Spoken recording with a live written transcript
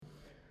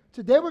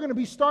Today we're going to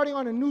be starting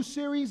on a new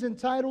series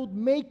entitled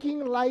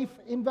Making Life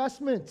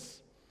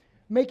Investments.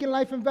 Making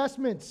Life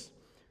Investments.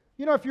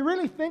 You know, if you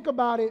really think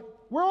about it,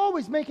 we're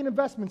always making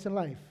investments in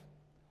life.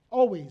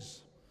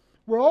 Always.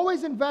 We're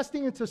always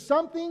investing into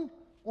something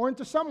or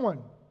into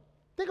someone.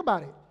 Think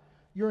about it.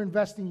 You're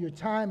investing your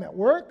time at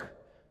work.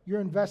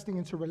 You're investing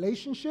into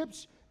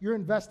relationships. You're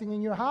investing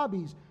in your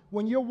hobbies.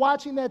 When you're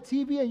watching that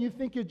TV and you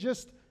think you're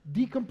just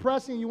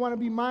decompressing, you want to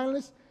be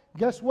mindless,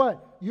 guess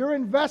what? You're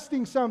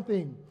investing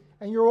something,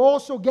 and you're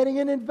also getting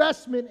an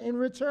investment in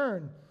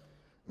return.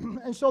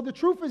 And so the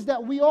truth is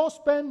that we all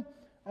spend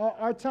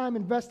our time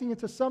investing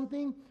into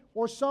something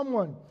or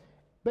someone.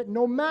 But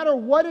no matter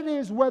what it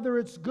is, whether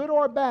it's good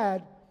or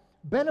bad,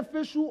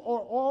 beneficial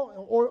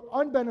or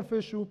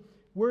unbeneficial,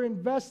 we're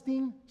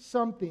investing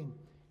something.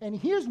 And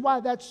here's why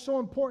that's so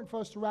important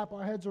for us to wrap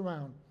our heads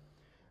around.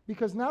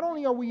 Because not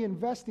only are we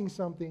investing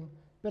something,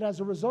 but as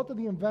a result of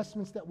the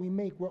investments that we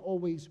make, we're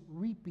always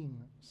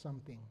reaping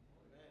something.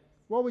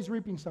 We're always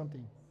reaping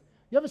something.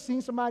 You ever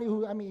seen somebody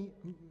who,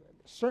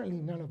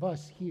 certainly none of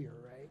us here,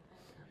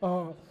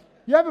 right?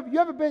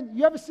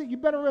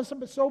 You've been around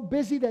somebody so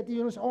busy that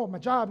my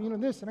job,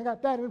 this, and I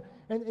got that, and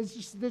it's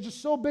just, they're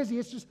just so busy.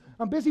 It's just,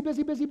 I'm busy,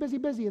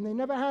 and they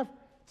never have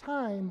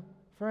time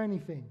for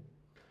anything.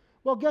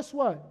 Well, guess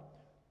what?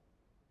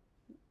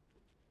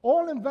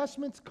 All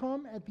investments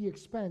come at the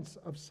expense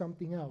of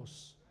something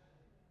else.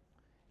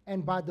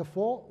 And by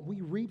default, we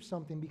reap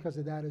something because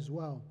of that as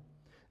well.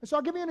 And so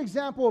I'll give you an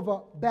example of a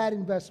bad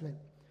investment.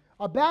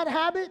 A bad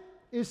habit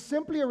is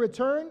simply a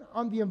return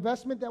on the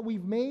investment that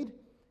we've made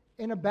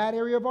in a bad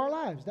area of our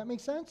lives. That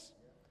makes sense?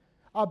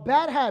 A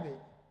bad habit,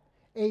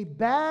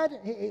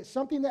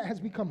 something that has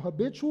become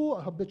habitual,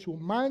 a habitual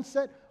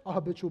mindset, a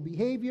habitual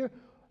behavior,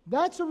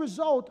 that's a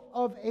result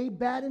of a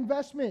bad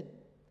investment.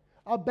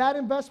 A bad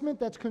investment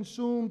that's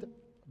consumed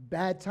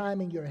bad time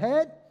in your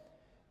head,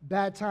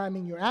 bad time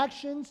in your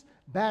actions,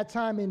 bad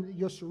time in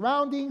your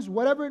surroundings,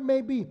 whatever it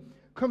may be.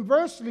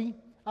 Conversely,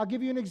 I'll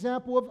give you an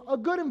example of a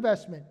good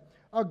investment.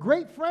 A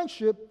great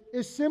friendship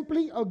is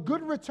simply a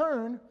good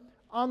return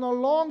on a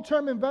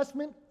long-term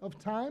investment of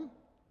time,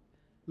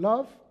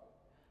 love,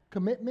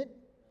 commitment,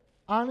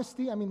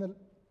 honesty. The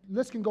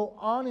list can go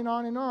on and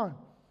on and on.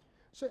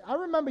 So I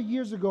remember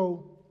years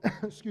ago,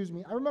 I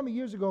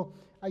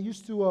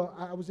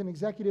was an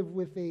executive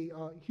with a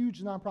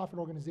huge nonprofit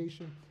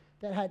organization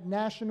that had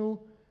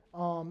national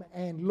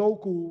and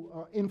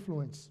local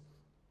influence.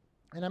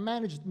 And I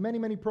managed many,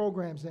 many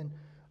programs. And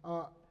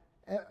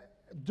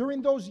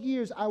during those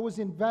years, I was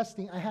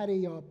investing. I had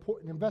an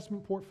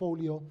investment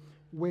portfolio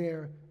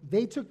where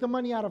they took the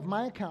money out of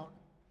my account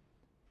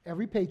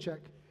every paycheck,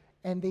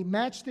 and they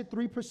matched it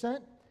 3%,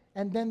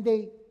 and then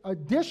they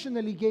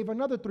additionally gave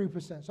another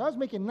 3%. So I was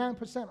making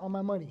 9% on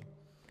my money,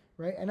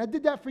 right? And I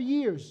did that for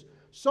years.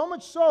 So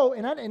much so,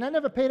 and I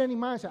never paid any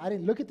mind. So I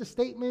didn't look at the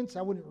statements.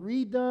 I wouldn't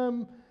read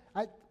them.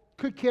 I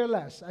could care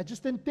less. I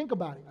just didn't think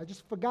about it. I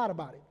just forgot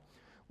about it.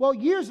 Well,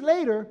 years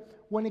later,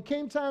 when it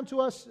came time to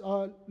us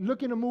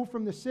looking to move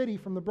from the city,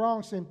 from the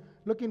Bronx, and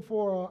looking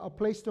for a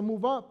place to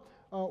move up,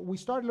 we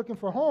started looking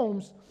for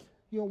homes.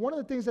 One of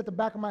the things at the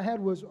back of my head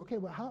was, okay,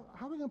 well, how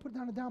are we going to put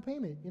down a down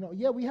payment?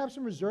 We have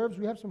some reserves,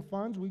 we have some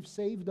funds, we've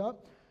saved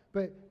up.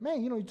 But,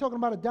 man, you're talking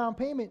about a down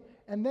payment.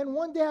 And then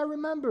one day I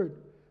remembered,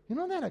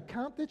 that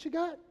account that you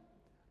got?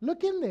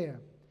 Look in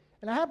there.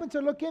 And I happened to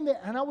look in there,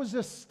 and I was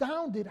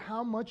astounded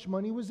how much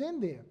money was in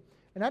there.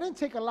 And I didn't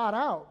take a lot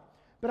out,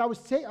 but I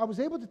was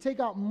able to take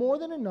out more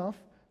than enough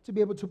to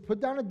be able to put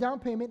down a down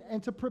payment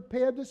and to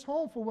prepare this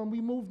home for when we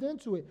moved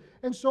into it.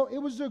 And so it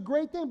was a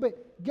great thing.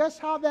 But guess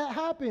how that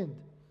happened?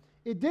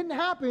 It didn't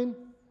happen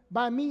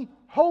by me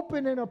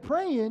hoping and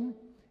praying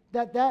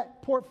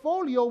that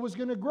portfolio was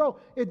going to grow.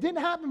 It didn't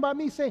happen by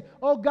me saying,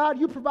 oh, God,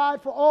 you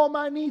provide for all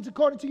my needs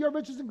according to your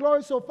riches and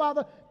glory. So,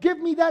 Father, give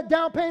me that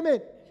down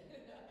payment.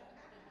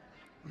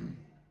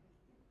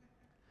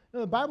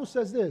 The Bible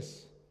says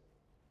this,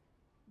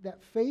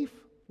 that faith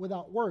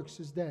without works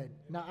is dead.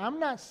 Now,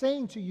 I'm not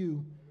saying to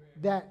you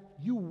that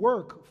you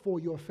work for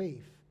your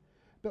faith.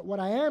 But what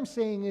I am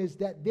saying is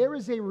that there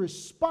is a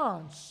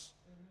response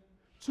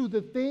to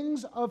the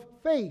things of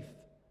faith,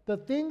 the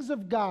things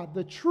of God,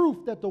 the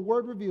truth that the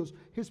Word reveals,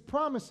 His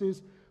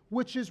promises,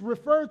 which is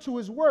referred to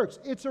as works.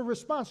 It's a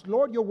response.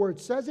 Lord, your Word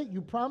says it,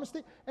 you promised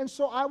it, and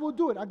so I will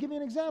do it. I'll give you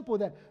an example of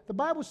that. The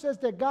Bible says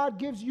that God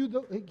gives you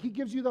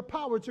the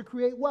power to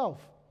create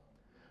wealth.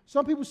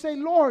 Some people say,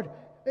 Lord,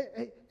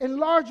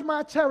 enlarge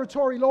my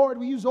territory, Lord.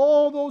 We use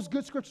all those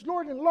good scriptures.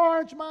 Lord,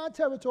 enlarge my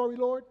territory,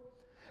 Lord.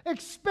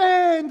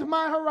 Expand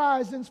my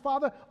horizons,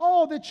 Father.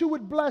 Oh, that you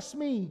would bless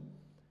me.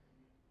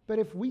 But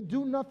if we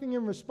do nothing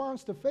in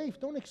response to faith,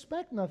 don't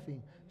expect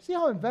nothing. See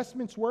how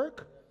investments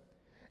work?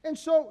 And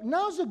so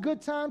now's a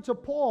good time to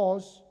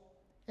pause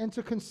and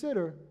to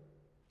consider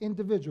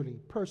individually,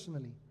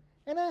 personally,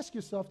 and ask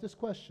yourself this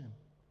question.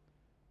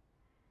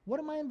 What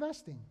am I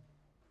investing?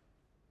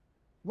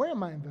 Where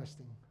am I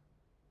investing?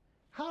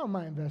 How am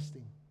I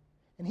investing?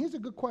 And here's a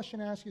good question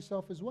to ask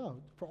yourself as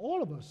well. For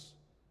all of us,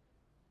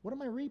 what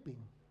am I reaping?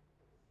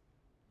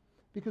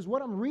 Because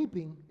what I'm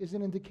reaping is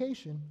an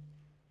indication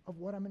of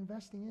what I'm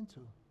investing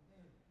into.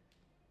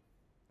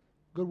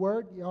 Good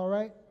word? You all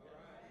right?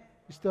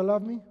 You still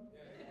love me?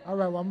 All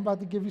right, well, I'm about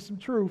to give you some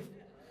truth.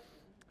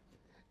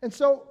 And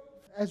so,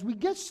 as we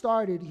get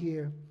started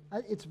here,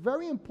 it's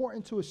very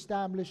important to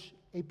establish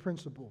a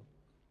principle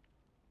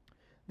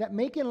that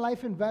making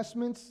life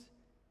investments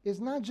is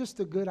not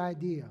just a good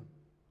idea.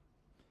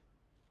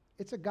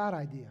 It's a God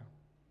idea.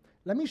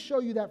 Let me show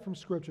you that from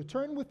Scripture.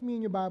 Turn with me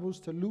in your Bibles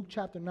to Luke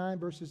chapter 9,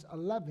 verses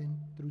 11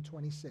 through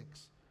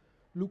 26.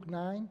 Luke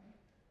 9,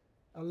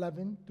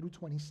 11 through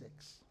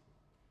 26.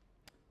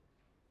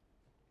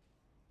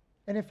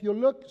 And if you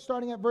look,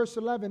 starting at verse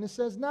 11, it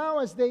says, "Now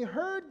as they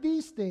heard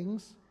these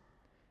things,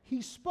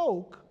 he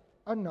spoke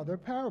another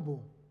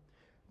parable,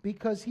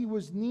 because he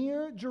was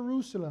near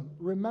Jerusalem."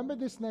 Remember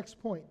this next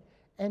point.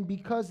 "And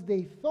because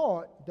they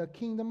thought the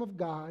kingdom of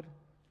God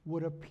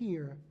would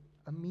appear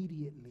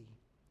immediately."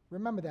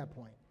 Remember that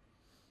point.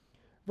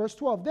 Verse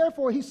 12,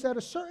 "Therefore he said,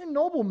 a certain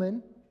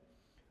nobleman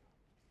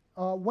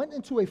went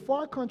into a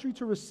far country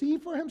to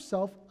receive for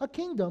himself a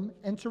kingdom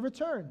and to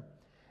return.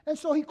 And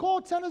so he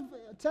called 10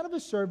 of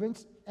his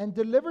servants and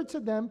delivered to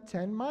them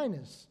 10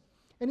 minas.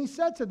 And he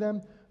said to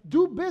them,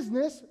 'Do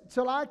business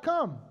till I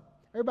come.'"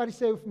 Everybody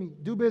say with me,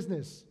 do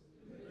business.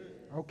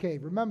 Okay,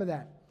 remember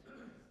that.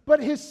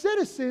 "But his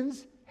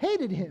citizens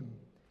hated him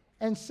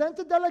and sent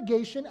a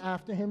delegation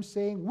after him,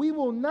 saying, 'We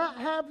will not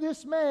have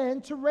this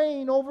man to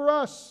reign over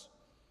us.'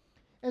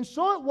 And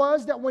so it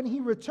was that when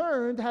he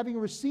returned, having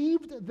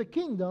received the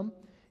kingdom,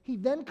 he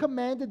then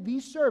commanded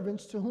these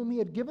servants to whom he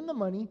had given the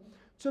money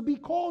to be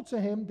called to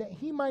him, that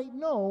he might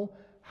know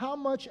how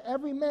much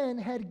every man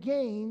had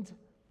gained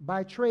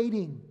by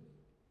trading.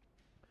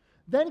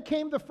 Then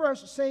came the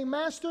first, saying,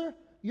 'Master,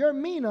 your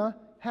mina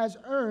has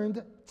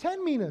earned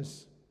 10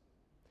 minas.'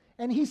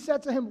 And he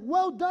said to him,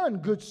 'Well done,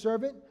 good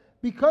servant,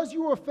 because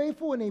you were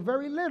faithful in a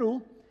very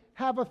little,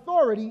 have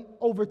authority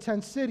over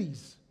 10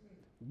 cities.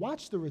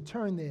 Watch the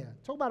return there.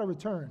 Talk about a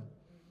return.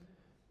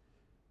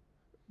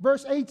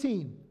 Verse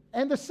 18,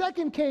 "And the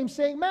second came,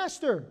 saying,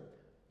 'Master,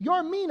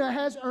 your mina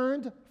has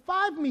earned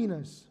 5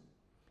 minas.'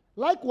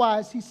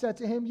 Likewise, he said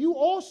to him, 'You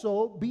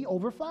also be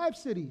over 5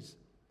 cities.'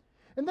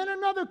 And then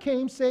another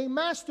came, saying,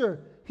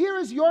 'Master, here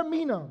is your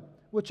mina,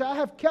 which I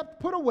have kept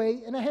put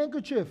away in a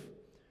handkerchief.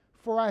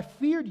 For I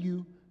feared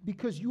you,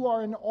 because you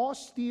are an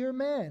austere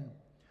man.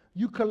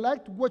 You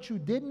collect what you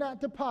did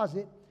not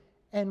deposit,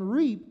 and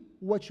reap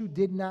what you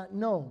did not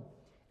know.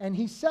 And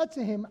he said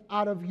to him,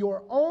 Out of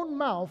your own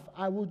mouth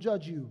I will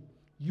judge you,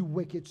 you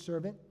wicked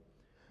servant.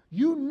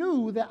 You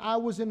knew that I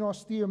was an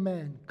austere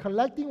man,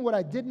 collecting what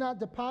I did not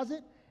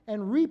deposit,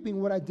 and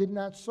reaping what I did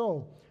not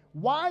sow.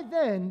 Why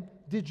then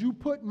did you not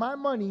put my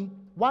money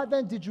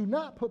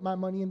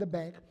in the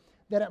bank,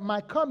 that at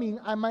my coming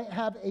I might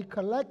have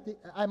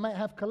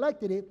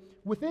collected it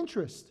with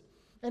interest?'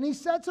 And he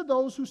said to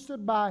those who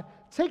stood by,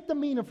 'Take the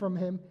mina from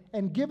him,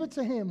 and give it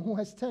to him who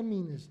has 10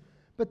 minas.'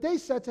 But they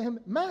said to him,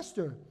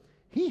 'Master,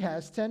 he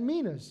has 10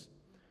 minas.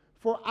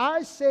 For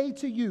I say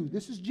to you,'"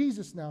 this is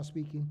Jesus now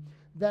speaking,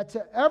 "'that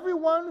to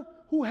everyone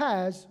who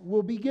has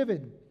will be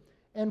given,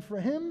 and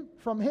from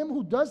him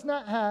who does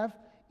not have,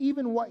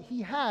 even what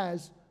he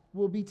has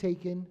will be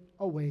taken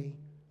away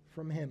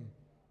from him.'"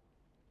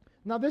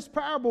 Now, this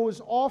parable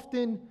is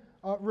often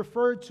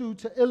referred to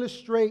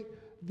illustrate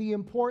the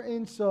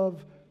importance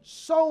of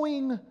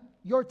sowing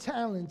your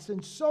talents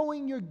and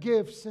sowing your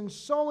gifts and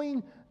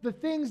sowing the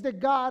things that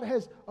God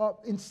has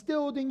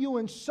instilled in you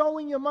and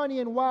sowing your money.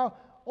 And while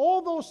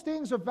all those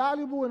things are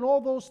valuable and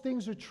all those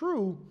things are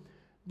true,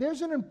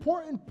 there's an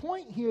important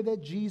point here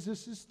that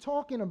Jesus is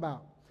talking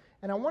about.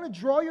 And I want to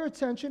draw your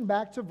attention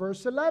back to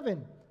verse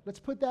 11. Let's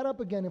put that up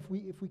again if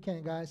we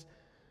can, guys.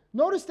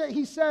 Notice that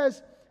he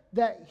says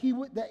that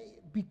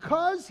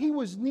because he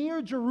was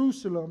near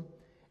Jerusalem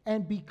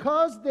and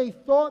because they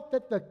thought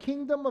that the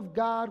kingdom of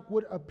God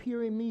would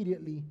appear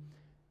immediately,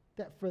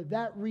 that for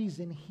that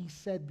reason he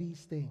said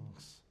these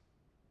things.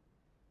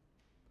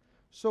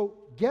 So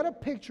get a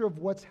picture of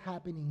what's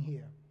happening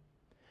here.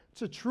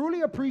 To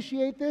truly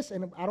appreciate this,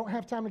 and I don't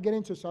have time to get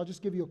into it, so I'll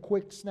just give you a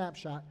quick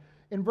snapshot.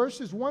 In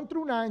verses 1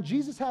 through 9,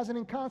 Jesus has an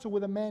encounter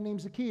with a man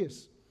named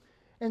Zacchaeus.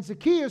 And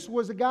Zacchaeus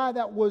was a guy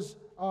that was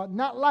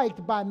not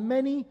liked by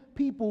many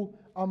people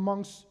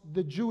amongst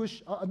the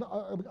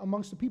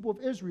people of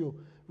Israel.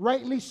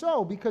 Rightly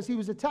so, because he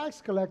was a tax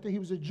collector. He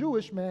was a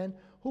Jewish man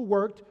who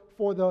worked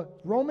for the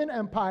Roman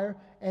Empire.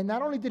 And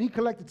not only did he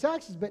collect the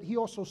taxes, but he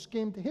also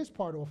skimmed his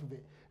part off of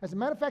it. As a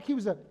matter of fact, he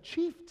was a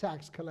chief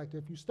tax collector,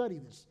 if you study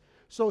this.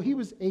 So he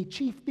was a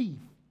chief thief,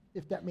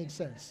 if that makes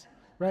sense,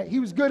 right? He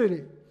was good at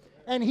it.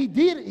 And he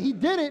did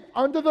it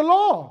under the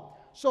law.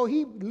 So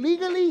he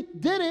legally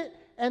did it,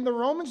 and the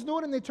Romans knew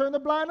it, and they turned a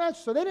blind eye.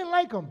 So they didn't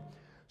like him.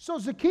 So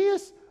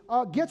Zacchaeus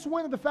gets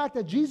wind of the fact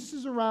that Jesus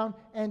is around,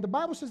 and the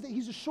Bible says that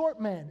he's a short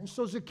man. And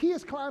so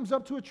Zacchaeus climbs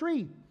up to a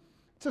tree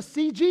to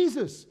see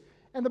Jesus.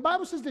 And the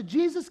Bible says that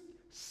Jesus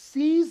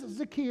sees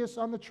Zacchaeus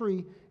on the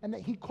tree, and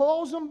that he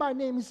calls him by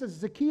name. He says,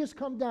 "Zacchaeus,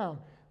 come down.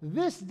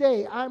 This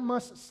day I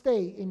must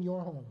stay in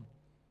your home."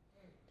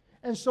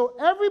 And so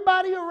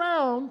everybody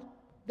around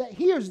that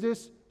hears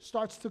this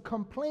starts to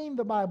complain,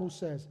 the Bible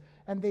says.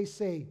 And they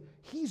say,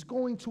 he's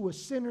going to a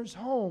sinner's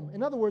home.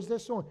 In other words,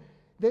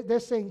 they're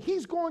saying,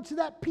 he's going to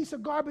that piece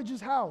of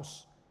garbage's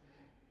house.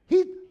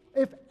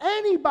 If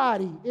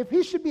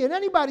he should be in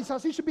anybody's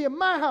house, he should be in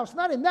my house,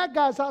 not in that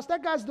guy's house.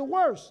 That guy's the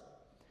worst.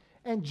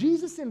 And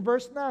Jesus in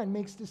verse 9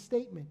 makes this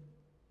statement.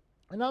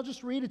 And I'll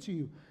just read it to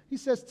you. He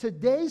says,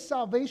 today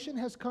salvation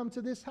has come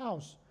to this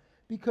house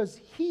because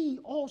he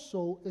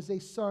also is a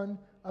son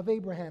of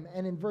Abraham.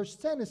 And in verse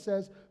 10 it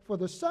says, for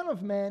the Son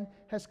of Man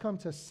has come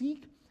to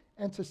seek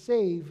and to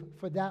save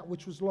for that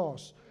which was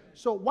lost.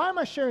 So why am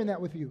I sharing that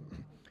with you?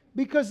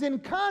 Because in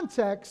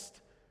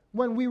context,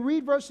 when we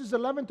read verses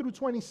 11 through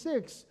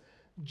 26,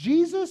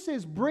 Jesus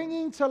is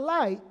bringing to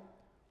light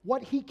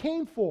what he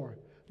came for.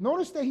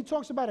 Notice that he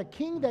talks about a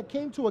king that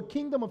came to a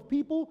kingdom of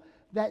people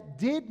that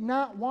did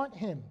not want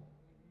him.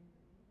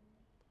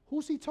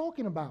 Who's he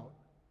talking about?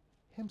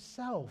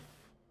 Himself.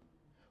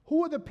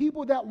 Who are the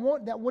people that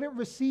wouldn't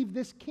receive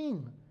this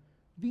king?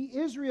 The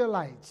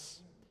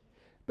Israelites.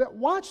 But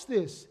watch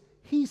this.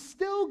 He's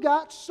still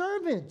got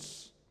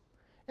servants.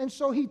 And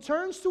so he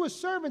turns to his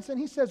servants and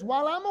he says,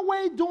 while I'm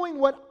away doing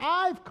what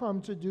I've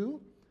come to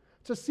do,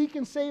 to seek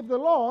and save the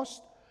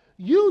lost,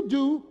 you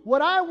do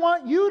what I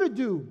want you to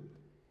do.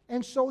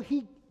 And so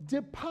he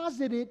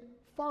deposited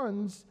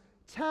funds,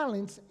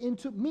 talents,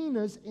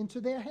 minas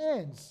into their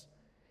hands.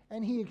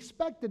 And he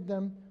expected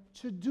them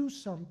to do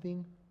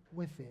something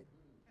with it.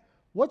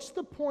 What's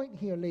the point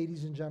here,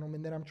 ladies and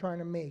gentlemen, that I'm trying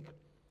to make?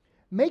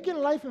 Making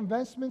life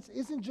investments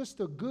isn't just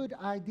a good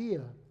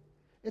idea.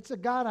 It's a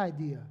God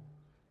idea.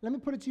 Let me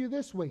put it to you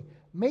this way.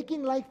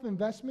 Making life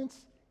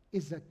investments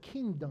is a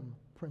kingdom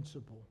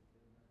principle.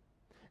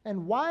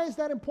 And why is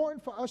that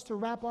important for us to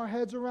wrap our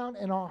heads around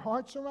and our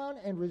hearts around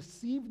and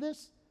receive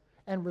this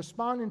and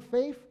respond in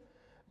faith?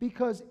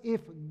 Because if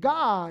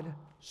God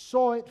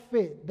saw it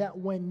fit that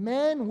when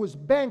man was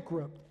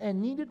bankrupt and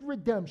needed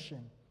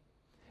redemption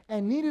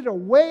and needed a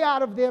way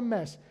out of their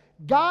mess,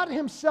 God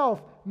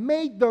himself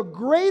made the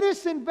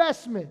greatest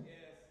investment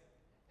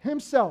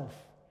himself.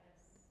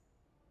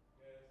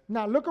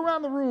 Now look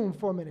around the room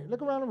for a minute.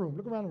 Look around the room.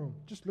 Look around the room.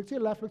 Just look to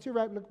your left, look to your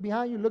right, look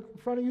behind you, look in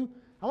front of you.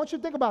 I want you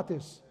to think about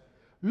this.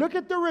 Look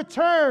at the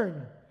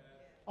return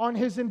on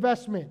his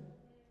investment.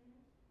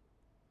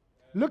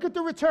 Look at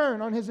the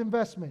return on his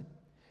investment.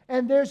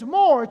 And there's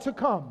more to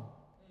come.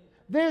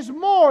 There's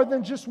more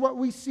than just what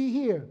we see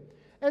here.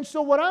 And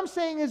so what I'm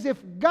saying is if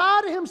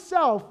God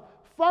himself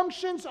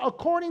functions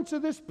according to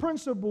this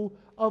principle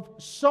of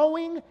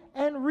sowing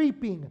and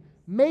reaping,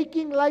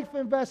 making life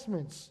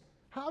investments,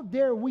 how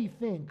dare we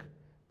think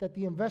that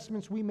the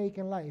investments we make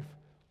in life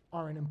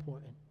aren't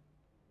important?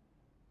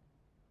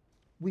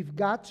 We've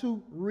got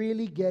to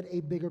really get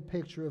a bigger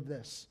picture of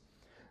this.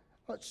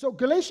 So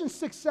Galatians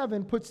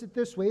 6:7 puts it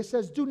this way. It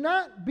says, do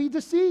not be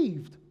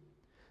deceived.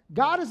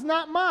 God is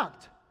not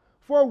mocked.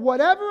 For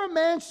whatever a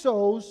man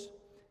sows,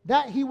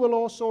 that he will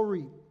also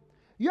reap.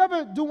 You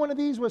ever do one of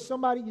these where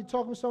you're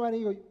talking to somebody,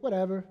 you go,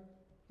 whatever.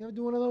 You ever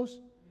do one of those?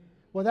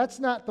 Well, that's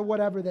not the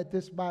whatever that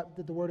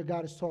the Word of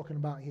God is talking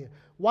about here.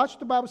 Watch what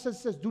the Bible says.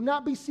 It says, do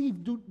not be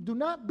deceived. Do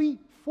not be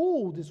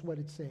fooled is what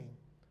it's saying.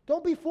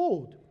 Don't be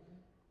fooled.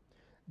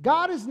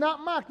 God is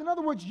not mocked. In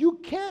other words, you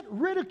can't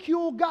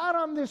ridicule God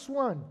on this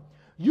one.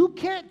 You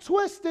can't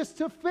twist this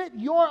to fit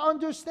your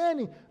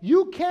understanding.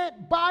 You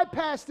can't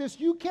bypass this.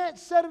 You can't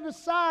set it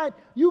aside.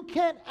 You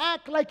can't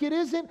act like it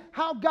isn't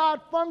how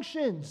God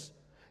functions.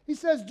 He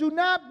says, do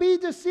not be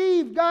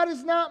deceived. God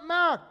is not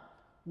mocked.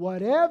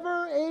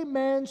 Whatever a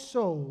man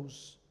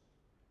sows,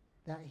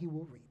 that he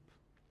will reap.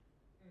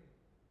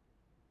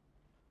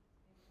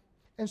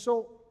 And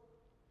so,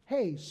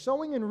 hey,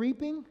 sowing and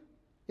reaping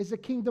is a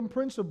kingdom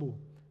principle.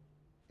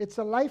 It's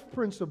a life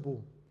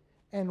principle.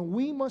 And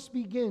we must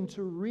begin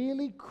to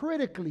really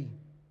critically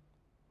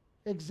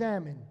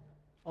examine,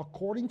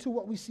 according to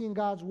what we see in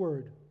God's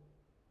Word,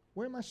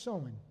 where am I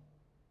sowing?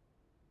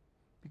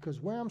 Because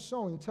where I'm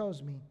sowing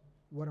tells me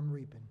what I'm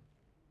reaping.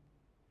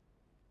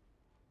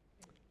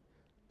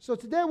 So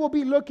today we'll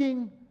be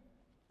looking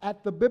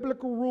at the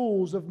biblical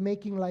rules of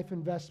making life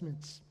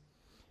investments.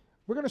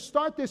 We're going to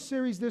start this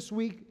series this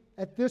week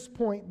at this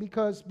point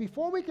because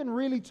before we can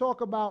really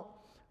talk about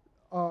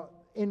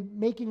in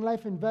making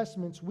life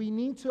investments, we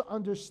need to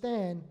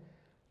understand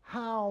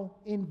how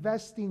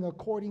investing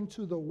according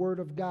to the Word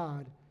of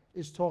God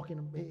is talking,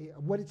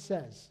 what it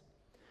says.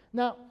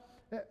 Now,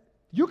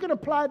 you can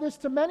apply this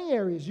to many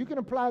areas. You can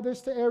apply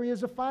this to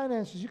areas of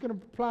finances. You can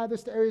apply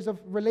this to areas of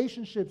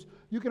relationships.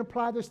 You can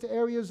apply this to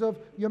areas of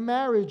your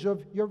marriage,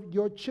 of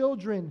your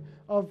children,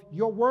 of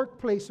your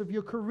workplace, of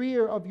your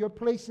career, of your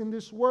place in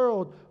this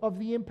world, of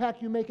the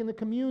impact you make in the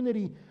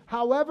community.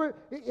 However,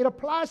 it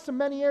applies to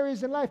many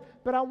areas in life.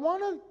 But I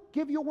want to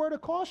give you a word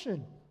of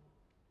caution.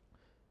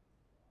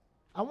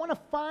 I want to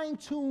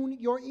fine-tune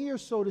your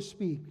ears, so to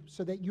speak,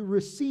 so that you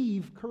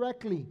receive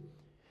correctly.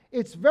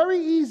 It's very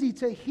easy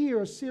to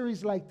hear a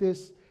series like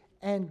this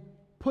and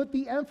put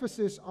the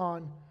emphasis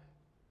on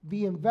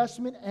the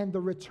investment and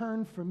the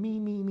return for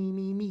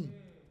me.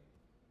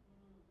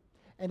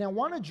 And I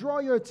want to draw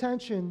your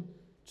attention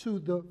to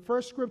the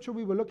first scripture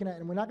we were looking at,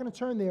 and we're not going to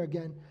turn there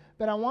again,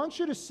 but I want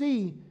you to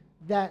see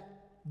that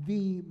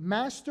the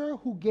master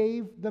who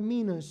gave the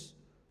minas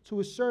to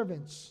his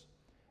servants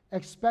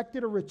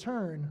expected a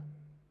return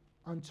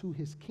unto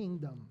his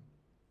kingdom.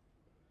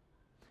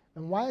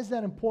 And why is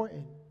that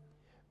important?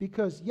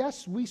 Because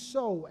yes, we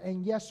sow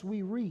and yes,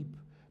 we reap,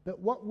 but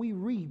what we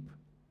reap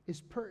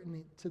is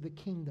pertinent to the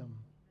kingdom.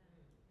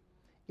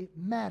 It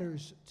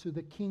matters to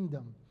the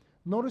kingdom.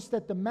 Notice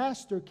that the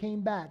master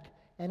came back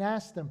and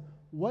asked him,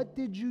 "What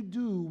did you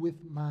do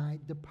with my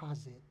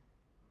deposit?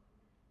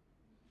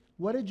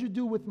 What did you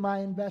do with my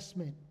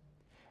investment?"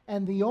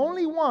 And the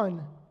only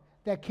one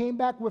that came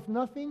back with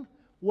nothing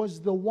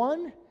was the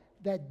one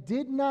that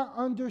did not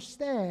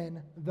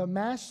understand the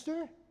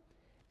master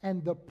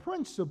and the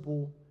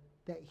principle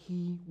that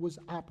he was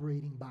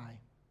operating by.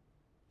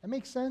 That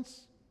makes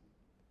sense?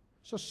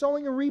 So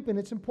sowing and reaping,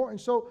 it's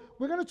important. So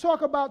we're going to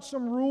talk about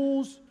some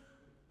rules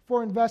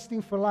for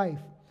investing for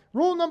life.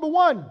 Rule number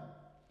 1,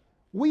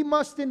 we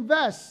must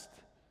invest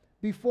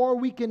before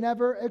we can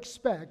ever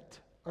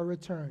expect a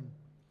return.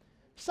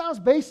 Sounds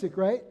basic,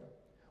 right?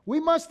 We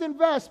must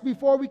invest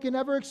before we can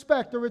ever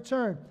expect a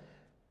return.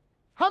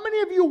 How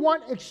many of you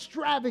want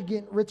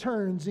extravagant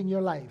returns in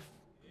your life?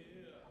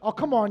 Oh,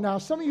 come on now.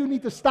 Some of you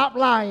need to stop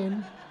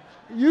lying.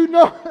 You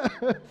know,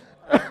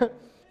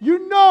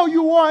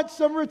 you want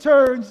some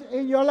returns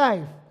in your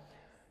life.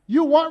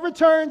 You want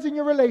returns in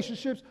your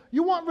relationships.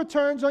 You want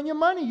returns on your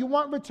money. You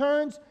want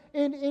returns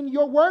in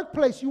your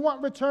workplace. You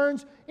want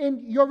returns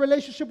in your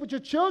relationship with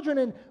your children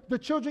and the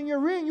children you're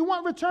rearing. You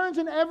want returns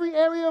in every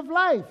area of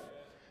life.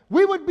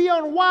 We would be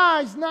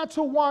unwise not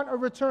to want a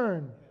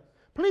return.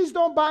 Please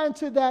don't buy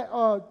into that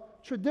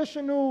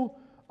traditional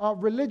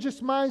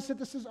religious mindset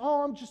that says,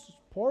 "Oh, I'm just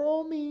poor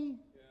old me.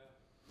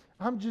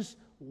 I'm just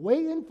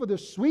waiting for the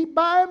sweet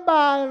by and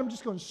by, and I'm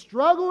just going to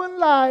struggle in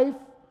life."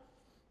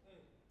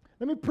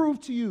 Let me prove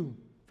to you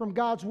from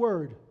God's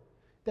word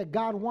that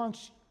God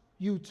wants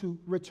you to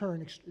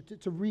return,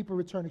 to reap a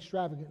return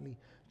extravagantly.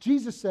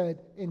 Jesus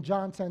said in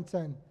John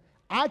 10:10,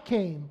 "I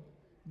came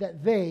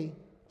that they,"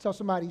 tell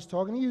somebody he's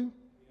talking to you,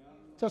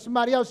 tell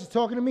somebody else he's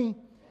talking to me,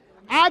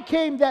 "I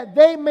came that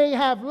they may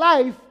have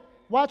life,"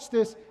 watch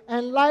this,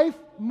 "and life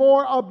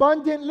more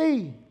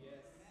abundantly."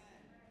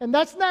 And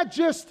that's not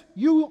just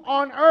you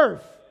on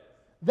earth.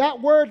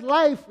 That word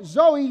life,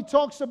 Zoe,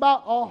 talks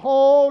about a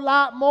whole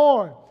lot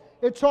more.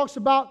 It talks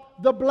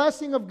about the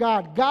blessing of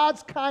God,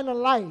 God's kind of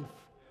life.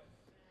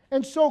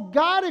 And so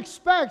God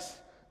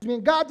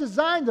God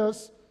designed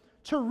us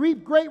to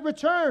reap great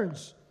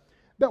returns.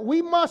 But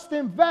we must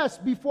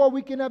invest before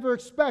we can ever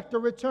expect a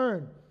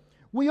return.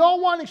 We all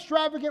want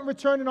extravagant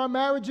return in our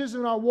marriages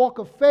and our walk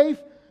of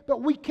faith,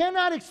 but we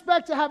cannot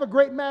expect to have a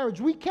great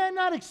marriage. We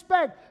cannot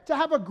expect to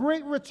have a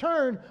great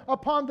return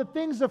upon the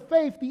things of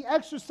faith, the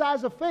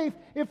exercise of faith,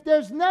 if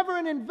there's never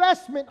an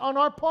investment on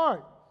our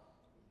part.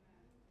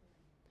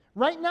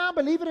 Right now,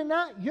 believe it or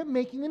not, you're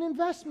making an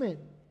investment.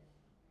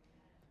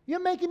 You're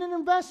making an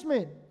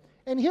investment.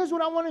 And here's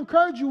what I want to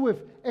encourage you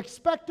with.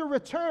 Expect a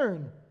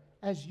return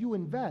as you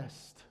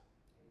invest.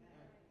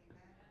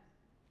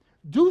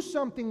 Do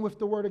something with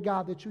the word of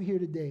God that you hear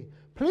today.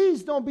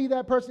 Please don't be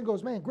that person who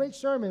goes, "Man, great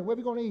sermon. Where are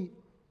we going to eat?"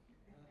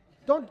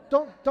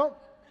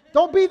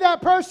 Don't be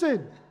that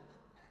person.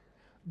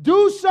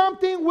 Do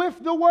something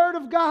with the word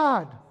of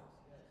God.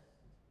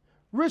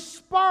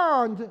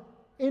 Respond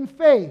in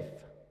faith.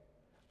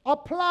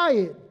 Apply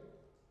it.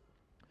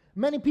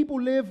 Many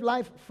people live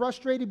life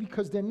frustrated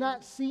because they're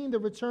not seeing the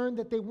return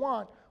that they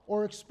want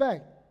or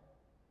expect.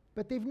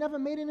 But they've never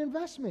made an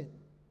investment.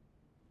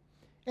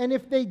 And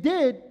if they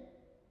did,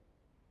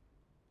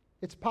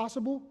 it's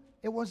possible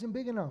it wasn't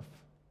big enough.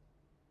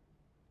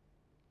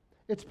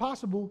 It's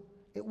possible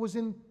it was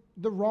in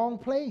the wrong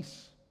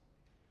place.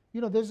 You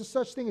know, there's a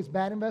such thing as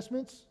bad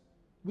investments.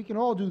 We can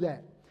all do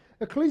that.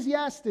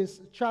 Ecclesiastes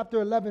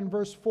chapter 11,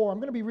 verse 4. I'm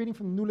going to be reading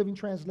from the New Living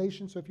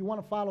Translation, so if you want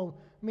to follow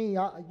me,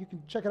 you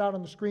can check it out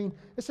on the screen.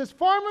 It says,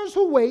 "Farmers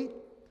who wait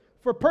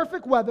for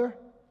perfect weather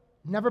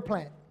never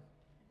plant.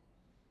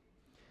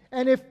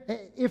 And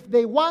if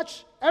they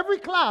watch every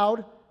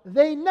cloud,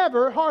 they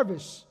never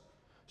harvest."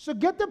 So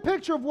get the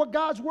picture of what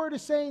God's word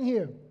is saying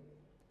here.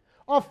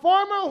 A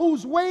farmer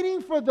who's waiting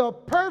for the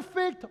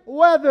perfect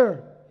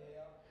weather.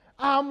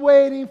 I'm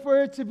waiting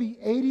for it to be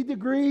 80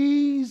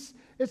 degrees.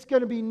 It's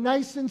going to be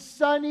nice and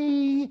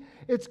sunny.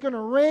 It's going to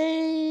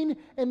rain,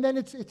 and then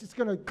it's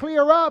going to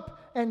clear up,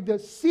 and the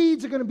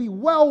seeds are going to be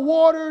well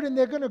watered, and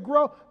they're going to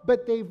grow.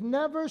 But they've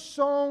never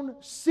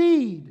sown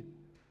seed.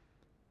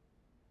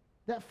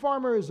 That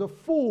farmer is a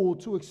fool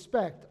to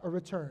expect a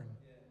return.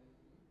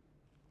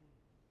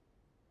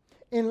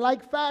 In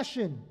like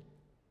fashion,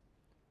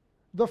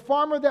 the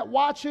farmer that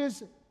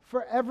watches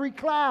for every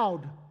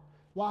cloud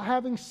while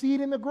having seed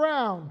in the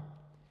ground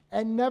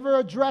and never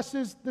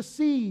addresses the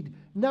seed,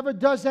 never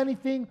does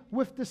anything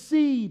with the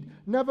seed,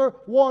 never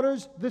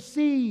waters the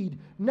seed,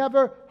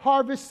 never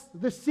harvests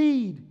the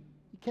seed,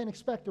 you can't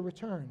expect a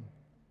return.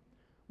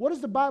 What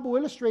is the Bible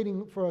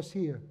illustrating for us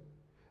here?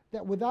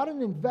 that without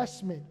an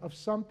investment of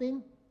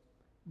something,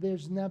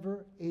 there's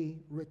never a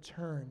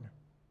return.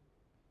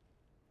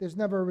 There's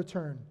never a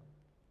return.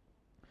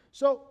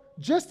 So,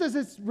 just as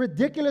it's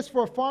ridiculous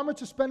for a farmer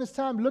to spend his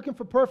time looking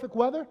for perfect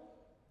weather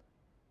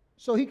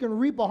so he can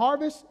reap a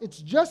harvest, it's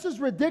just as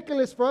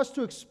ridiculous for us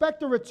to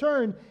expect a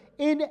return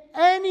in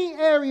any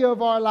area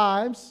of our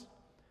lives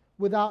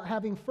without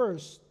having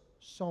first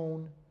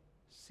sown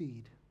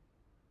seed.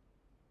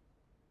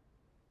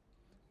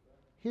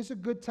 Here's a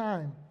good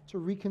time to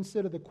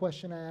reconsider the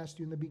question I asked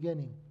you in the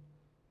beginning.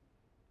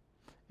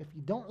 If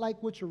you don't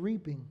like what you're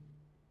reaping,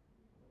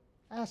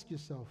 ask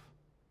yourself,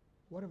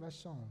 what have I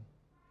sown?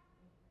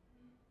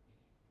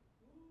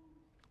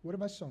 What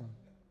have I sown?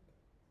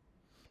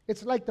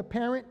 It's like the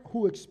parent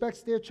who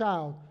expects their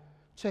child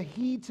to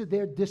heed to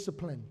their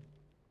discipline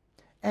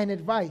and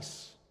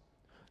advice.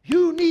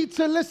 You need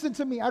to listen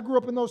to me. I grew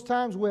up in those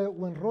times where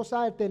when Rosa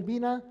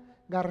Etelvina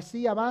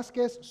Garcia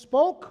Vasquez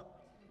spoke,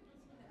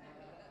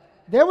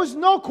 there was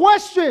no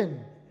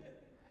question.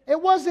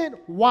 It wasn't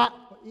what.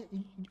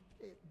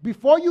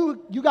 Before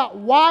you got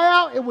why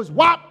out, it was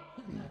whop.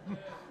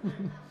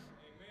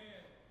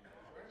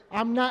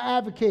 I'm not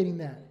advocating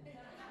that.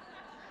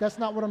 That's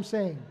not what I'm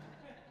saying.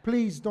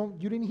 Please don't,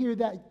 you didn't hear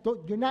that.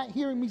 You're not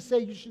hearing me say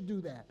you should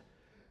do that.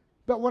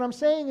 But what I'm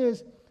saying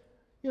is,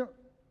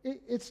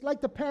 it's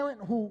like the parent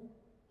who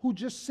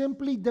just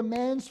simply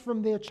demands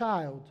from their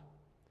child,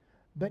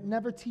 but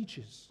never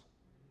teaches.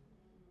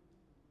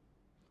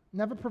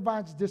 Never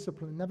provides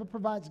discipline, never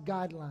provides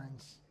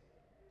guidelines.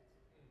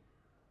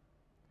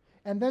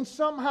 And then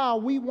somehow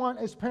we want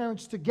as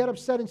parents to get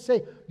upset and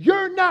say,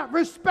 you're not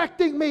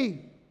respecting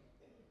me.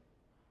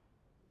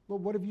 Well,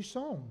 what have you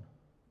sown?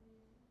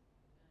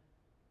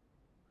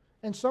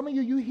 And some of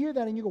you hear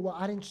that and you go, well,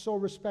 I didn't sow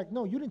respect.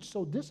 No, you didn't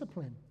sow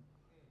discipline.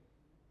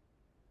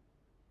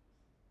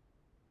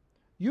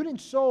 You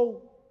didn't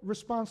sow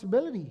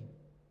responsibility.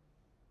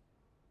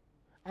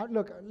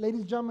 Look, ladies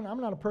and gentlemen, I'm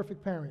not a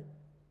perfect parent.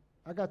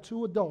 I got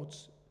 2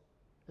 adults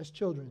as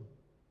children.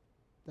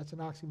 That's an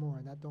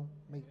oxymoron. That don't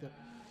make the...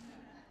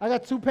 I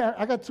got two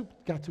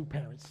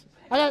parents.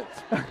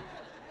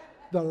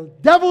 The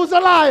devil's a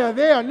liar.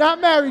 They are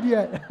not married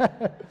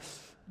yet.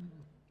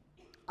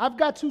 I've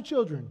got 2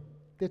 children.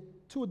 They're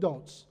 2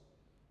 adults.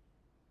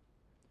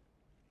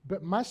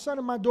 But my son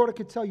and my daughter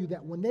could tell you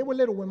that when they were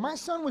little, when my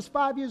son was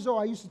 5 years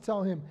old, I used to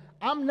tell him,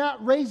 I'm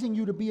not raising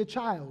you to be a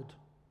child.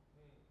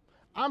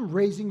 I'm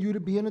raising you to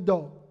be an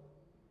adult.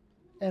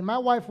 And my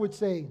wife would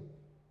say,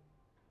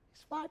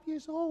 he's 5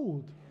 years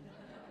old.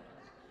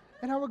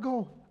 And I would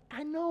go,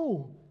 I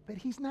know, but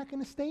he's not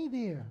going to stay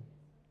there.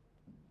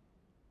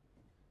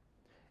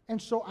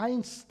 And so I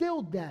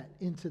instilled that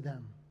into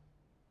them.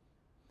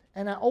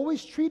 And I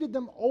always treated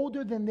them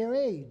older than their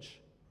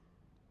age.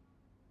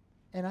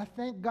 And I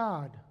thank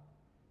God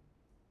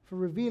for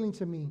revealing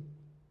to me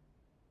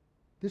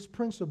this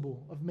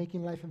principle of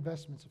making life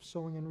investments, of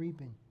sowing and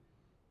reaping.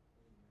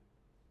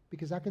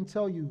 Because I can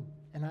tell you,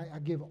 and I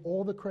give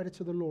all the credit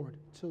to the Lord,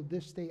 till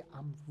this day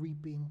I'm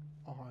reaping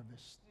a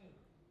harvest.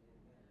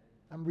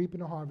 I'm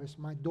reaping a harvest.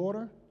 My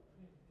daughter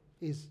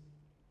is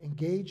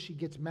engaged. She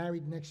gets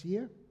married next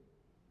year.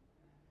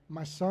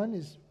 My son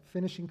is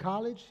finishing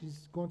college.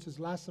 He's going to his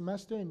last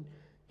semester, and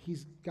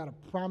he's got a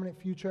prominent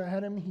future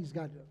ahead of him. He's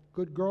got a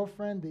good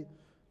girlfriend.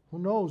 Who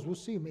knows? We'll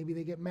see. Maybe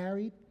they get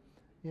married.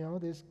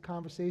 There's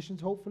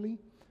conversations, hopefully.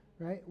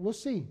 Right? We'll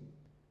see.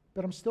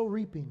 But I'm still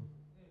reaping.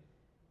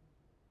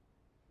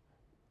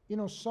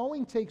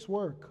 Sowing takes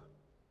work,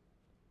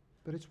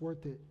 but it's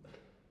worth it.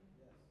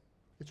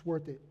 It's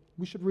worth it.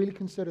 We should really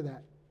consider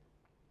that.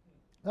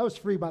 That was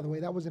free, by the way.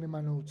 That wasn't in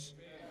my notes.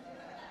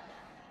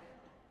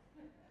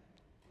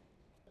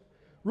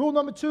 Rule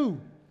number 2,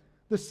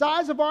 the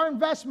size of our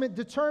investment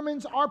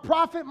determines our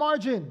profit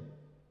margin.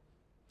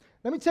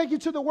 Let me take you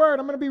to the word.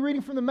 I'm going to be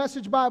reading from the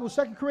Message Bible.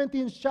 2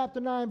 Corinthians chapter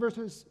 9,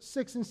 verses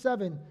 6 and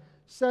 7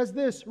 says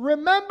this,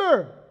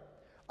 remember,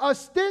 a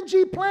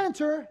stingy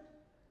planter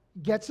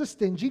gets a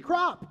stingy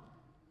crop.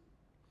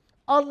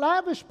 A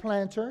lavish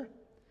planter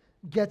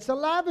gets a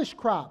lavish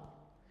crop.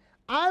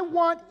 I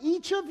want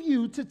each of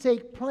you to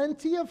take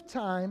plenty of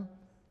time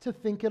to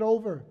think it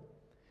over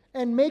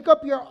and make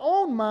up your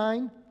own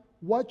mind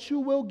what you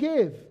will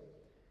give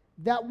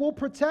that will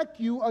protect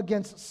you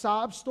against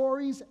sob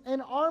stories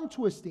and arm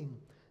twisting.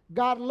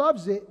 God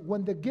loves it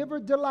when the giver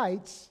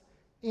delights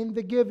in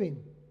the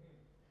giving.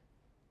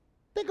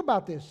 Think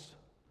about this.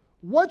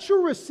 What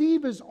you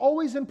receive is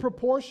always in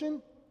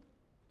proportion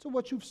to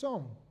what you've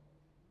sown.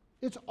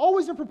 It's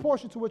always in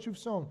proportion to what you've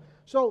sown.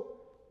 So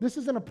this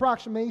is an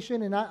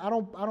approximation, and I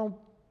don't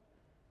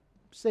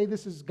say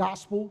this is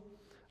gospel,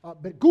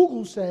 but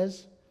Google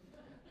says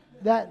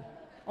that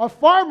a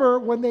farmer,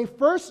 when they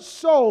first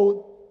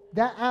sow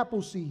that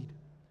apple seed,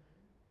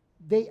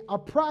 they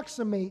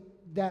approximate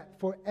that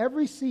for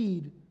every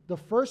seed, the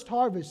first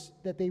harvest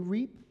that they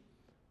reap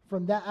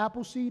from that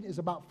apple seed is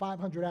about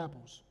 500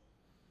 apples.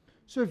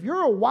 So if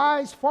you're a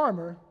wise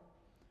farmer,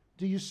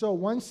 do you sow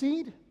 1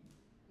 seed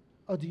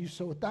or do you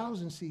sow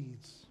 1,000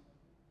 seeds?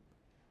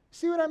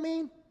 See what I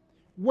mean?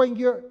 When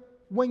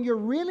when you're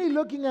really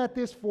looking at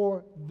this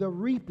for the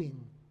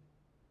reaping,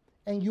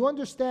 and you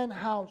understand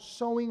how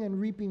sowing and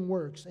reaping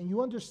works, and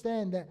you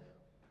understand that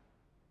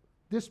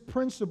this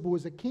principle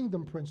is a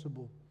kingdom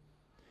principle,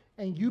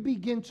 and you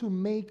begin to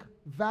make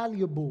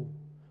valuable,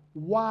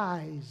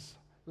 wise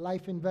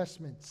life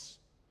investments,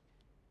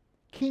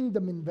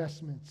 kingdom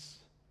investments,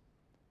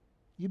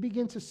 you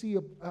begin to see,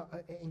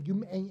 and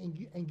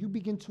you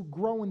begin to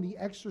grow in the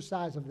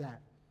exercise of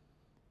that.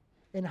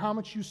 And how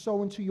much you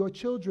sow into your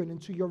children,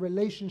 into your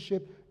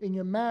relationship, in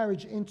your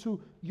marriage,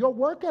 into your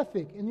work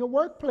ethic, in your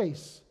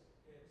workplace,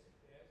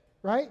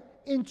 right?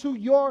 Into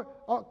your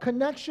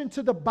connection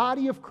to the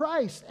body of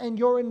Christ and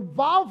your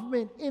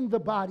involvement in the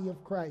body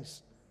of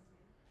Christ.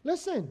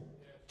 Listen,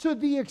 to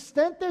the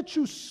extent that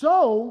you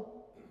sow,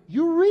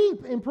 you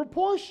reap in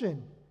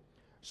proportion.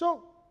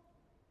 So,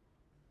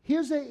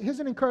 here's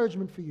an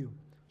encouragement for you.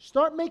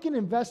 Start making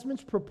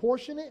investments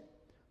proportionate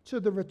to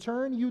the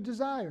return you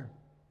desire.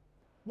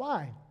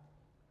 Why?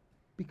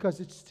 Because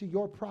it's to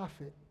your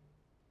profit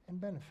and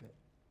benefit.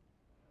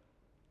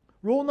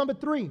 Rule number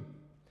 3,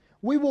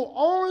 we will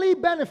only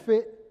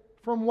benefit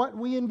from what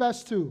we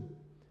invest to.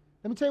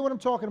 Let me tell you what I'm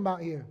talking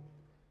about here.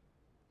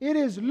 It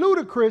is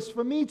ludicrous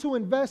for me to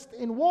invest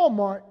in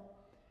Walmart,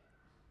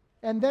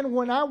 and then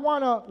when I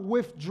want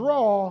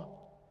to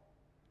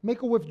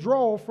make a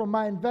withdrawal from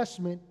my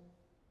investment,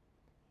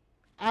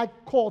 I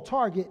call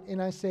Target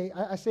and I say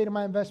to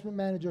my investment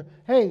manager,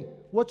 hey,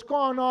 what's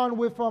going on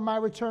with my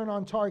return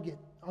on Target,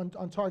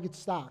 on Target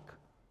stock?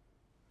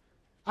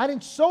 I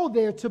didn't sow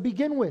there to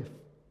begin with.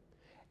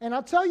 And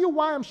I'll tell you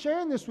why I'm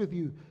sharing this with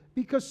you.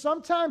 Because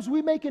sometimes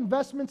we make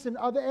investments in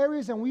other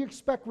areas and we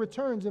expect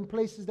returns in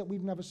places that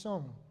we've never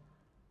sown.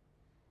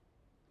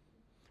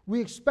 We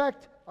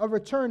expect a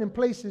return in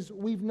places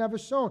we've never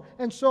sown.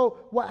 And so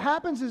what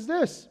happens is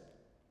this.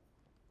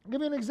 I'll give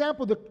you an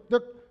example.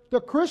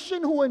 The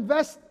Christian who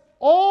invests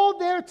all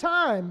their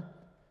time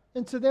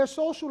into their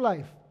social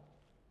life.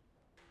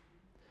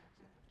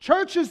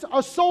 Church is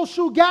a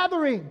social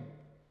gathering.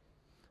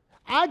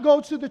 I go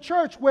to the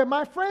church where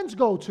my friends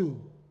go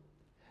to.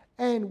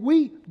 And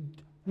we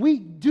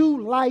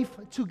do life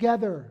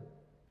together.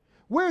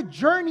 We're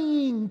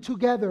journeying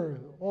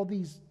together. All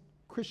these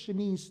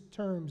Christianese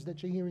terms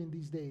that you're hearing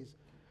these days.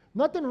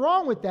 Nothing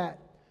wrong with that.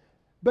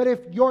 But if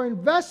your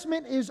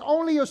investment is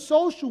only a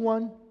social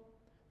one,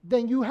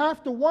 then you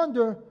have to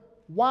wonder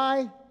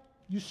why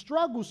you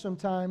struggle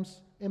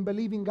sometimes in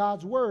believing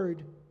God's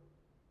word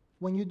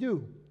when you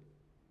do.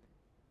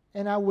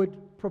 And I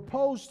would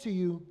propose to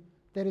you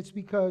that it's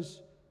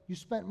because you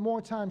spent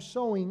more time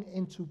sowing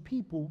into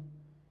people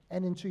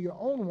and into your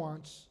own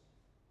wants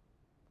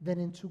than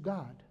into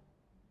God,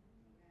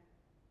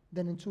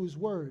 than into His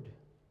word,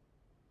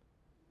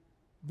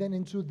 than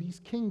into these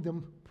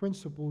kingdom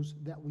principles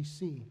that we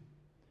see.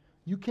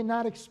 You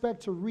cannot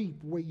expect to reap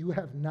where you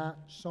have not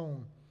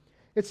sown.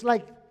 It's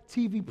like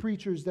TV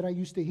preachers that I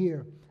used to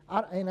hear.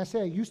 And I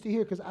say I used to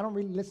hear because I don't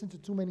really listen to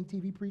too many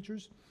TV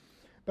preachers.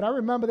 But I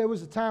remember there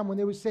was a time when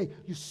they would say,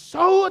 you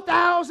sow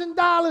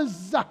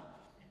 $1,000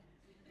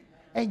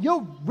 and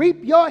you'll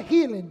reap your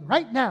healing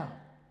right now.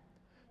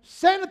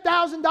 Send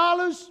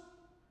 $1,000.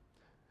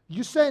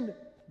 You send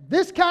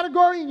this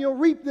category and you'll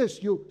reap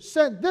this. You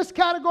send this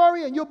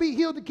category and you'll be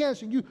healed of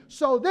cancer. You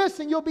sow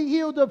this and you'll be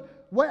healed of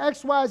what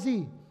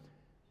XYZ.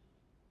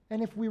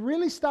 And if we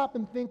really stop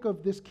and think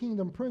of this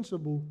kingdom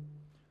principle,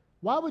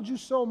 why would you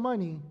sow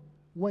money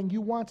when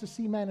you want to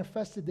see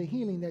manifested the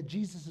healing that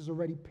Jesus has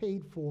already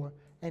paid for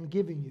and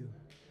given you?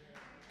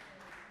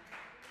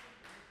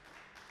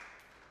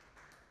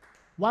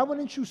 Why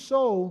wouldn't you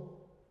sow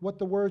what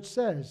the word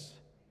says?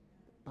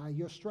 By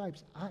your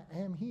stripes, I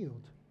am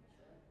healed.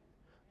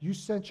 You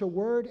sent your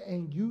word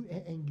and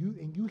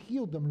you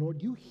healed them,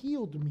 Lord. You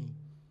healed me.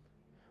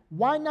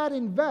 Why not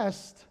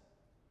invest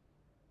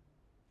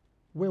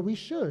where we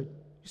should?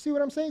 You see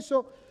what I'm saying?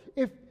 So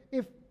if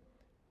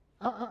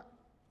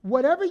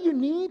whatever you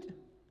need,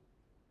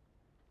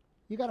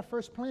 you got to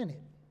first plant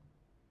it.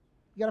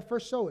 You got to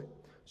first sow it.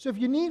 So if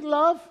you need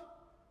love,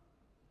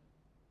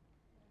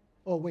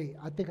 oh wait,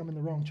 I think I'm in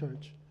the wrong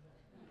church.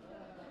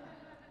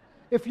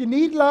 If you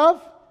need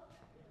love,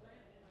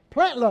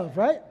 plant love,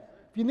 right?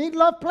 If you need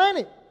love, plant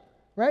it,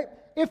 right?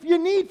 If you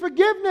need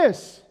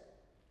forgiveness,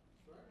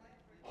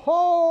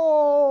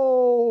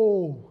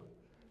 plant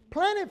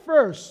it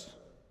first.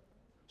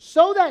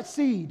 Sow that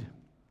seed.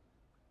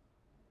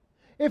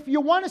 If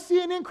you want to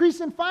see an increase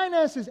in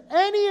finances,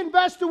 any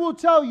investor will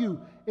tell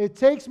you it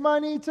takes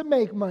money to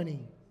make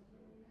money.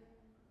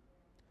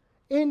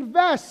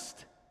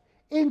 Invest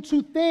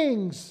into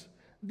things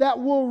that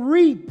will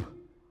reap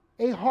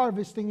a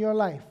harvest in your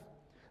life.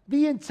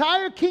 The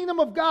entire kingdom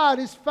of God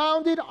is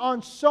founded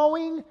on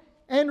sowing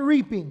and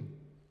reaping.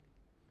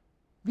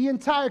 The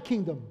entire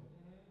kingdom.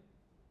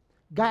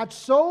 God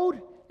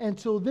sowed, and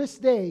till this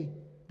day,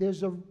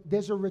 there's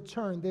a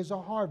return, there's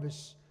a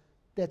harvest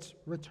that's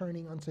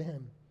returning unto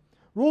Him.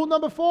 Rule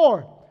number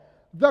 4,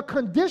 the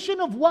condition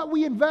of what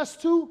we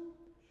invest to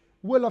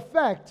will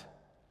affect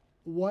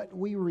what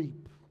we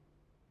reap.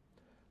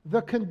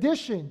 The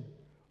condition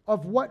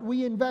of what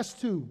we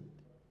invest to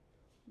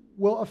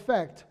will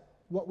affect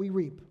what we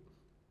reap.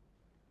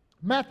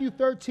 Matthew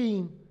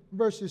 13,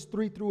 verses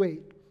 3 through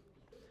 8.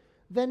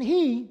 Then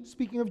he,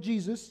 speaking of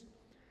Jesus,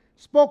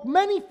 spoke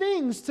many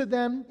things to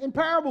them in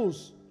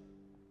parables,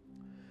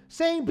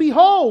 saying,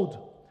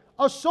 Behold,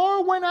 a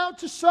sower went out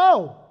to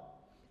sow.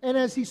 And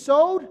as he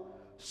sowed,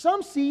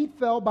 some seed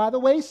fell by the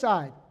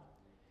wayside,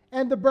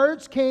 and the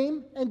birds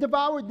came and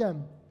devoured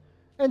them.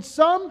 And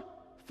some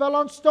fell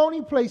on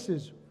stony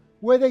places,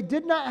 where they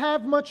did not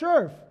have much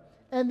earth,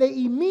 and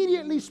they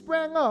immediately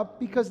sprang up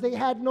because they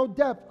had no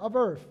depth of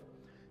earth.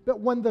 But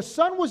when the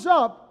sun was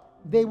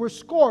up, they were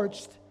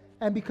scorched,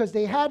 and because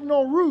they had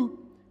no root,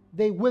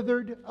 they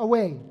withered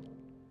away.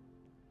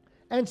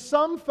 And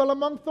some fell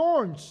among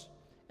thorns,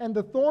 and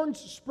the thorns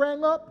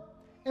sprang up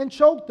and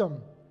choked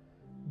them.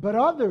 But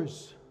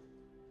others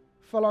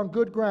fell on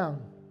good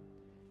ground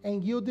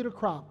and yielded a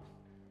crop,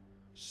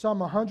 some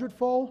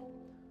 100-fold,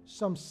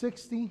 some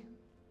 60,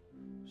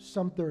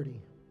 some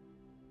 30.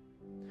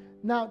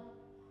 Now,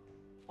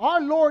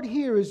 our Lord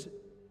here is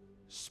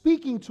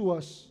speaking to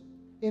us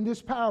in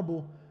this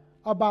parable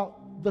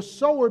about the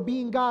sower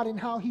being God and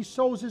how he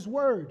sows his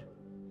word.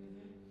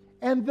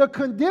 And the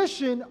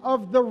condition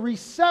of the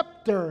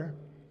receptor,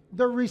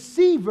 the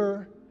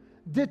receiver,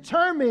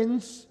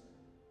 determines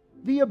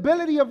the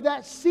ability of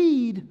that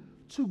seed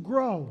to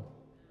grow.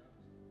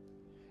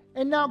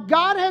 And now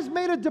God has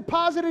made a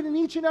deposit in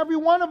each and every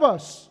one of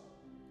us.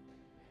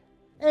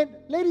 And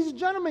ladies and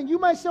gentlemen, you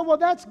might say, well,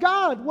 that's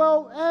God.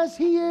 Well, as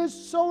he is,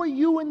 so are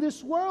you in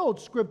this world,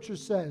 Scripture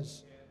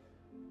says.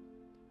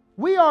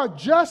 We are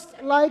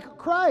just like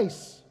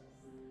Christ.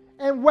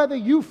 And whether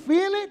you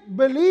feel it,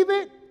 believe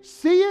it,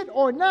 see it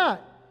or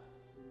not,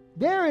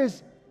 there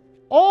is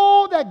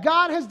all that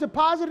God has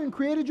deposited and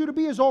created you to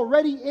be is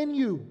already in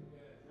you.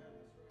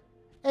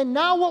 And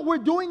now what we're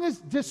doing is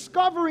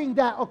discovering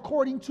that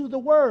according to the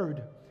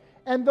Word.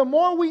 And the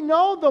more we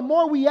know, the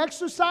more we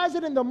exercise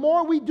it, and the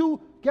more we do,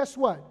 guess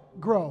what?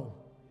 Grow.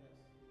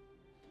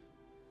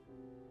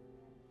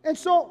 And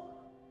so,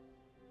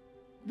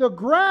 the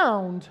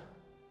ground,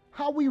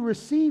 how we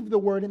receive the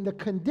Word, and the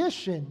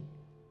condition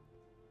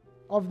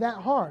of that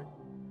heart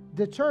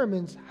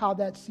determines how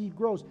that seed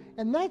grows.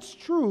 And that's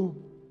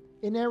true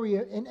in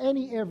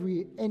any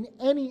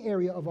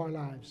area of our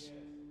lives.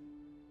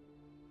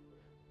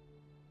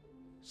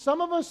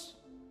 Some of us,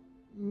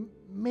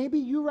 maybe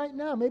you right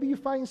now, maybe you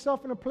find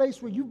yourself in a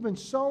place where you've been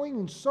sowing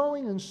and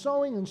sowing and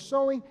sowing and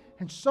sowing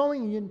and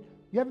sowing, and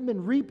you haven't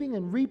been reaping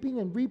and reaping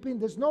and reaping.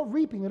 There's no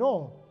reaping at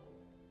all.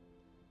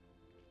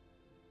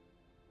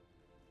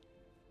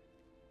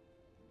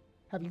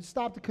 Have you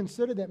stopped to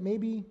consider that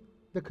maybe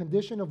the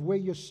condition of where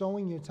you're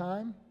sowing your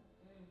time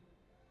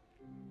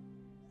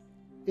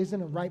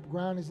isn't a ripe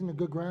ground, isn't a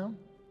good ground?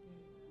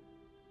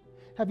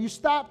 Have you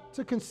stopped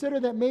to consider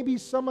that maybe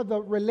some of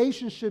the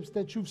relationships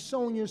that you've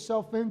sown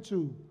yourself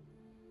into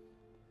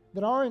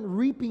that aren't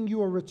reaping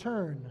you a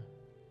return,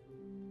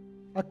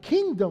 a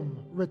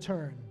kingdom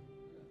return?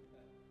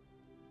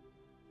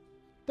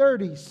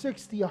 30,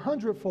 60,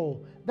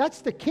 100-fold.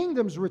 That's the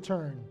kingdom's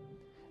return.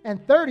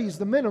 And 30 is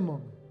the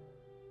minimum.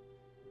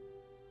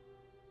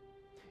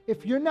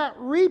 If you're not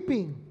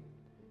reaping,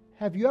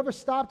 have you ever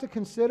stopped to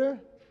consider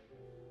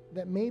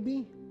that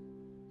maybe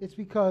it's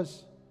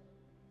because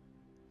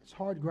it's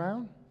hard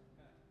ground?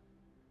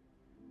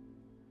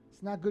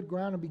 It's not good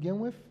ground to begin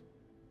with.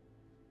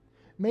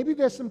 Maybe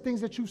there's some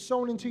things that you've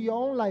sown into your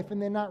own life and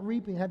they're not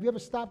reaping. Have you ever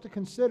stopped to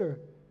consider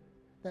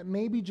that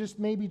maybe, just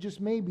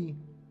maybe,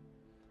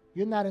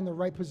 you're not in the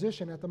right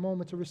position at the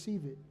moment to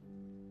receive it?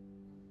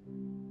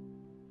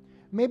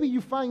 Maybe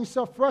you find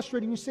yourself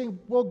frustrated and you're saying,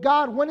 well,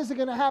 God, when is it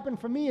going to happen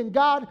for me? And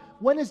God,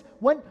 when is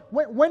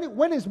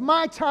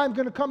my time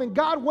going to come? And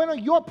God, when are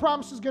your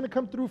promises going to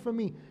come through for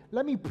me?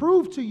 Let me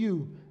prove to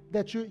you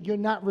that you're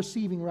not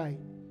receiving right.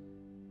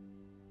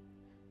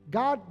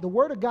 God, the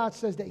Word of God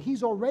says that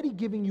He's already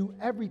giving you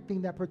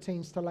everything that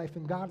pertains to life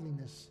and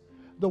godliness.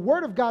 The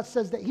Word of God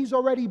says that He's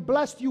already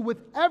blessed you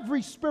with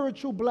every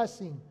spiritual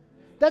blessing.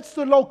 That's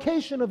the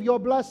location of your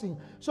blessing.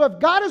 So if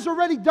God has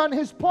already done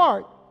His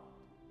part,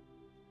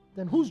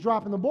 then who's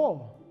dropping the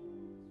ball?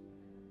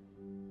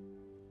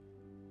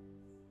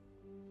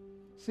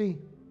 See,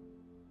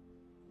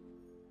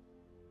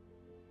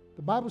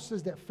 the Bible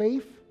says that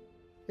faith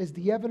is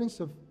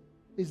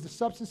the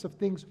substance of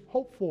things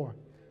hoped for,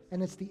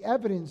 and it's the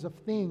evidence of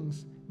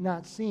things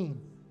not seen.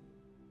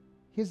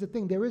 Here's the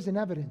thing, there is an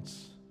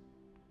evidence,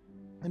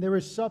 and there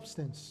is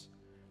substance.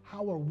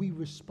 How are we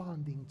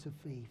responding to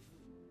faith?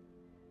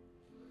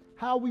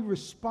 How are we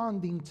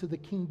responding to the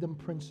kingdom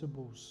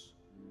principles?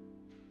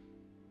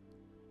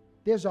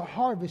 There's a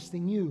harvest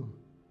in you,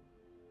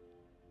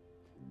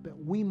 but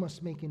we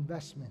must make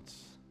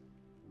investments.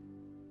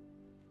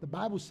 The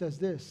Bible says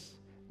this,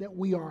 that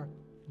we are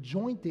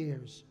joint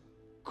heirs,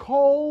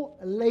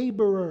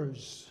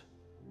 co-laborers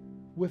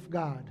with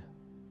God.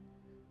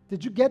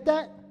 Did you get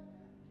that?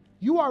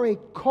 You are a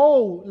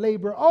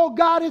co-laborer. Oh,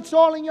 God, it's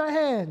all in your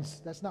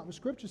hands. That's not what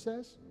Scripture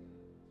says.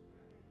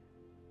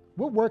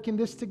 We're working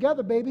this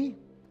together, baby.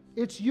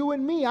 It's you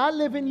and me. I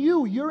live in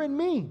you. You're in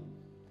me.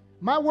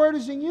 My word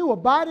is in you.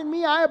 Abide in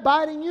me. I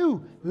abide in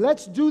you.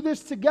 Let's do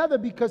this together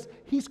because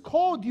he's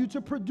called you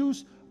to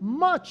produce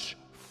much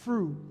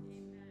fruit.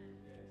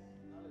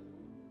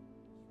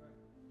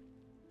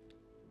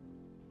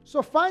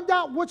 So find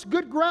out what's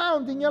good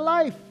ground in your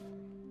life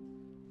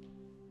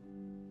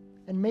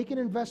and make an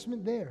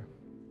investment there.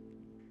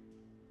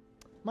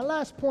 My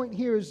last point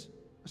here is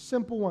a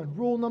simple one.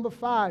 Rule number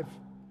 5.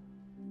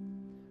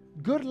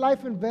 Good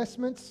life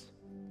investments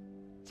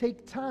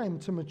take time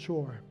to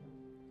mature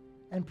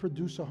and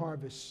produce a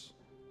harvest.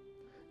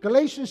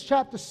 Galatians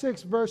chapter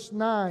 6, verse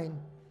 9,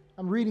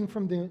 I'm reading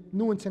from the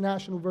New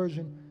International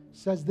Version,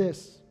 says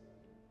this: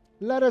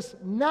 let us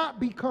not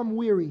become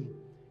weary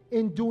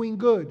in doing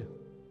good,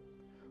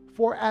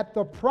 for at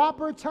the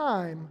proper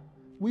time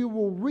we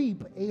will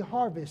reap a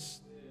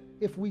harvest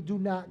if we do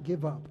not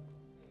give up.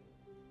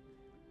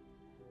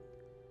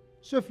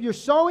 So if you're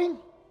sowing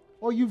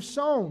or you've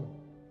sown,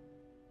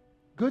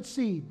 good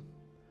seed,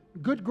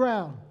 good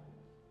ground,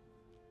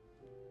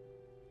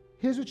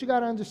 here's what you got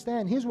to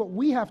understand. Here's what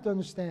we have to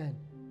understand.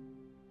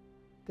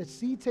 That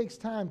seed takes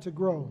time to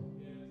grow.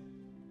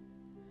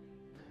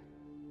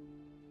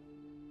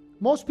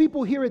 Most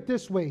people hear it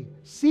this way: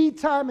 seed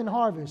time and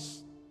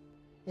harvest.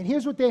 And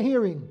here's what they're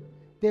hearing.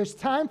 There's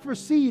time for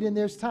seed and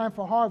there's time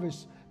for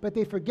harvest. But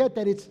they forget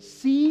that it's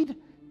seed,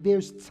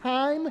 there's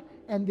time,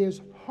 and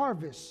there's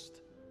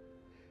harvest.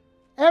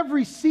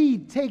 Every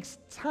seed takes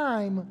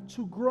time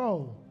to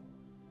grow.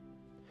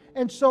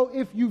 And so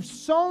if you've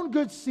sown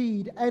good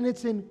seed and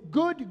it's in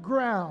good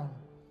ground,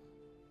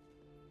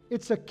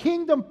 it's a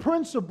kingdom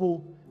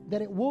principle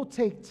that it will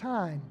take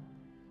time,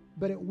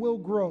 but it will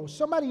grow.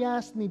 Somebody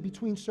asked me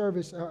between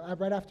service,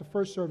 right after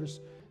first service,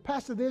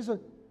 Pastor, there's a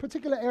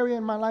particular area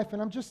in my life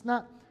and I'm just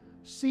not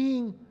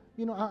seeing,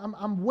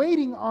 I'm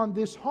waiting on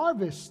this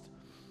harvest.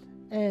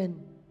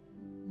 And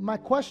my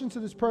question to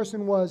this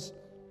person was,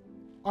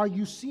 are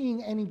you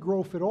seeing any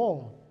growth at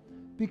all?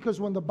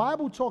 Because when the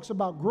Bible talks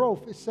about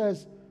growth, it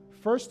says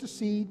first the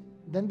seed,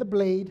 then the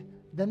blade,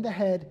 then the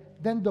head,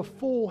 then the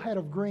full head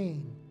of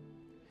grain.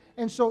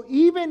 And so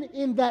even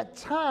in that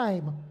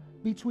time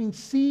between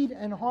seed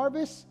and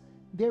harvest,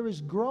 there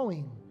is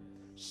growing.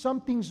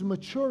 Something's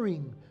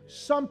maturing.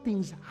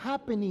 Something's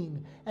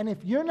happening. And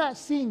if you're not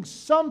seeing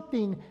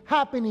something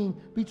happening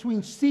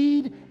between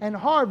seed and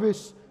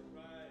harvest,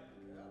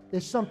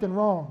 there's something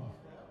wrong.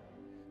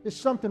 There's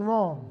something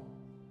wrong.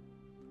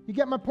 You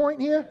get my point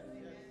here?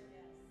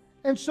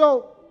 And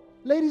so,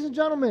 ladies and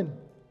gentlemen,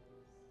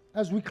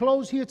 as we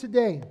close here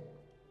today,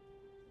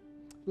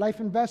 life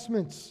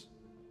investments,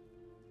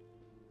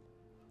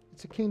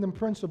 it's a kingdom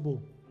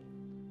principle.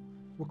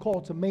 We're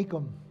called to make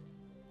them.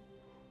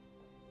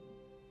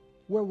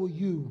 Where will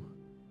you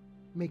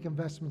make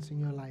investments in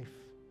your life?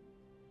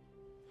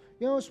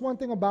 You know, it's one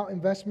thing about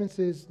investments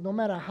is no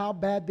matter how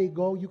bad they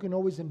go, you can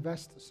always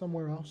invest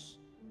somewhere else.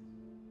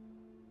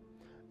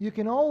 You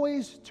can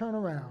always turn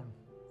around.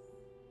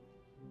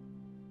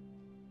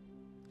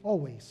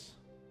 Always.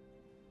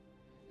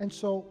 And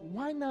so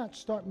why not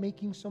start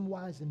making some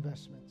wise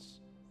investments?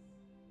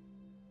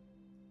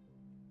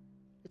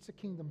 It's a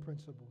kingdom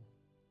principle.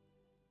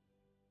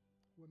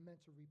 We're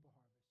meant to reap a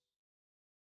harvest.